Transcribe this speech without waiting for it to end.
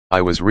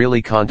I was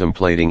really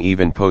contemplating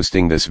even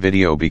posting this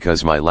video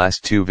because my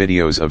last 2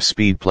 videos of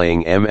speed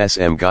playing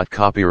MSM got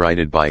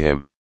copyrighted by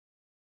him.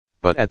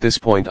 But at this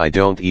point I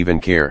don't even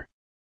care.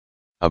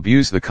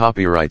 Abuse the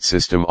copyright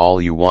system all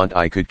you want,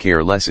 I could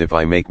care less if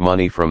I make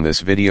money from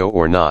this video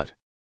or not.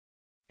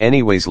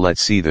 Anyways,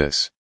 let's see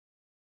this.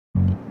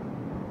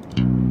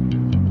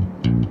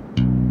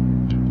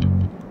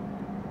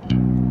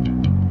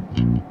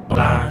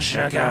 La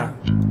shaka,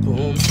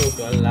 Boom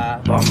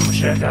chocolate, bum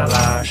shaka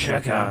la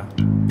shaka,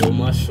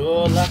 boom a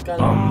chocolate,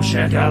 bum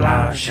shaka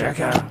la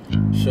shaka,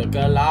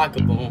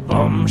 chocolate boom,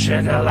 bum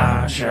shaka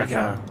la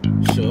shaka,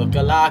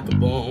 chocolate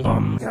boom.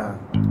 bum ka.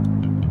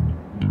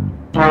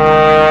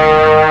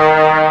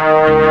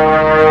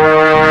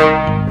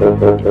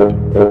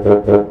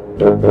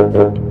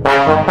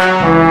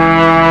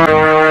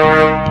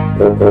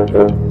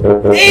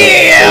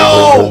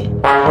 Ew!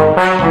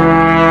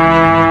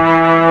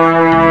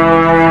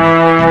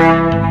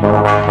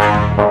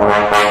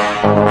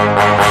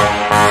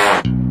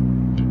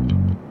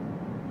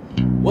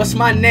 What's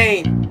my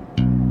name?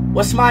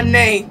 What's my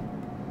name?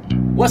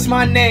 What's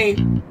my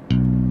name?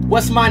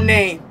 What's my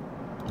name?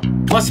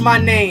 What's my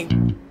name?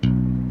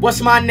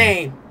 What's my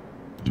name?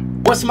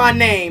 What's my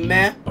name,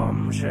 man?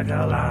 Bum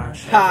shaka la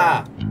shaka,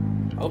 Ha!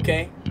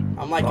 Okay,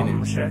 I'm liking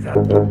bum it. shaka.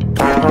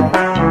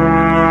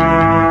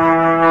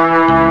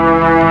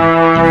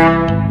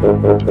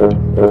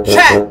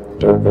 Chat!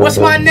 What's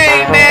my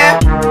name,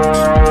 man?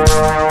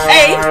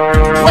 Hey,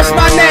 what's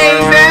my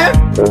name, man?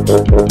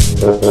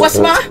 What's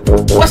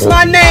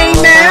my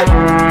name, man?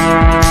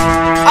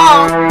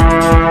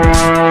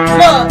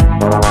 Look,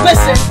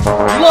 listen,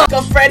 look,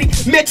 I'm Freddy.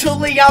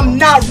 Mentally, I'm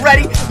not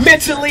ready.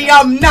 Mentally,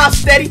 I'm not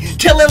steady.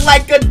 Killing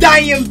like a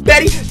dying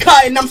Betty.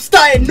 Cutting, I'm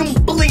stunting. New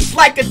bleach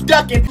like a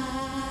ducking.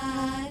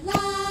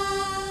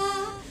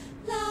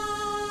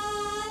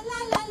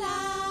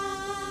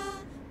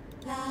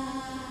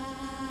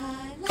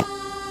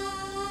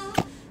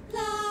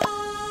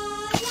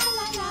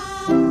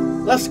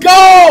 Let's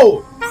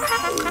go!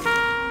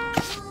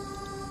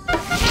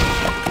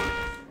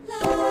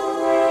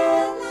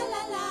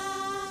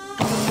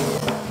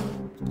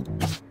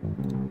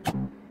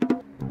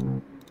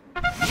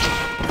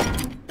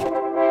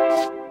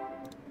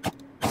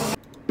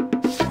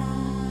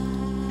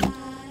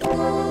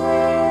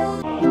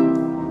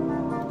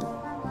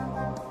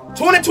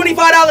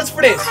 $225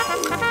 for this.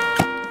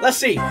 Let's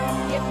see.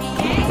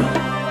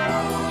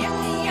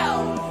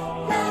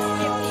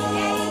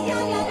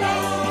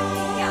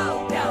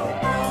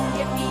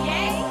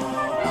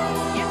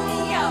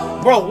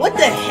 Bro, what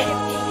the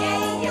heck?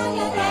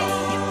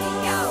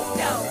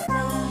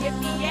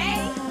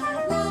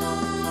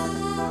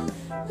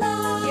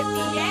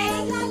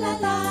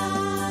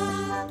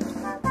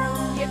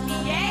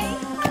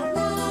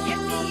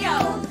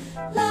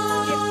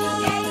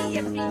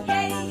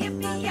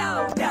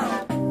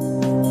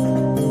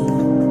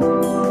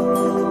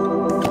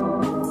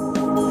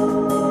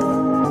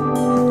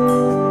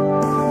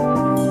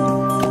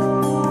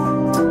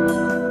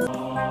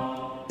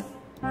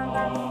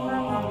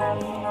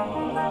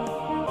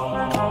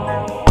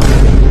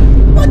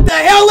 What the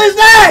hell is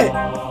that?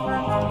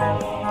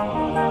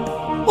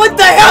 What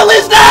the hell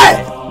is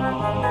that?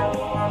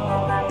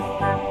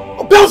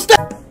 Oh, bounce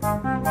that.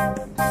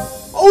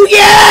 Oh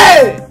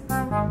yeah!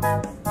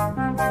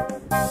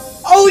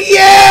 Oh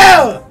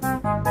yeah!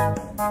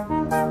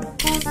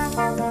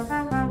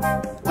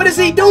 What is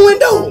he doing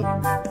though?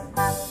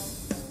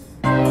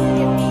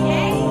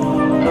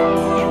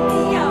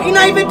 He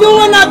not even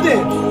doing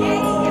nothing.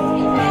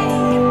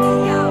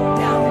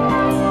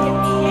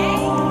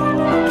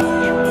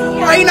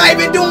 He not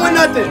even doing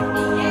nothing.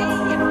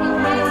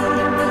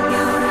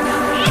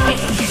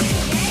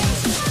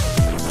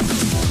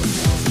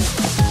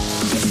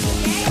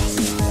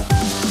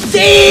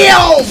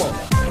 Damn!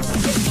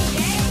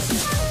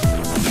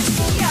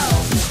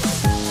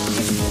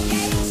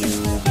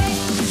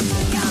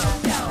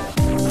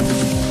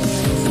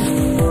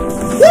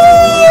 Woo!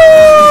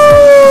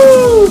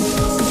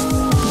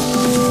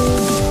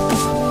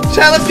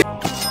 Chat,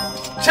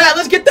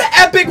 let's get the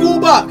epic woo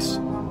box.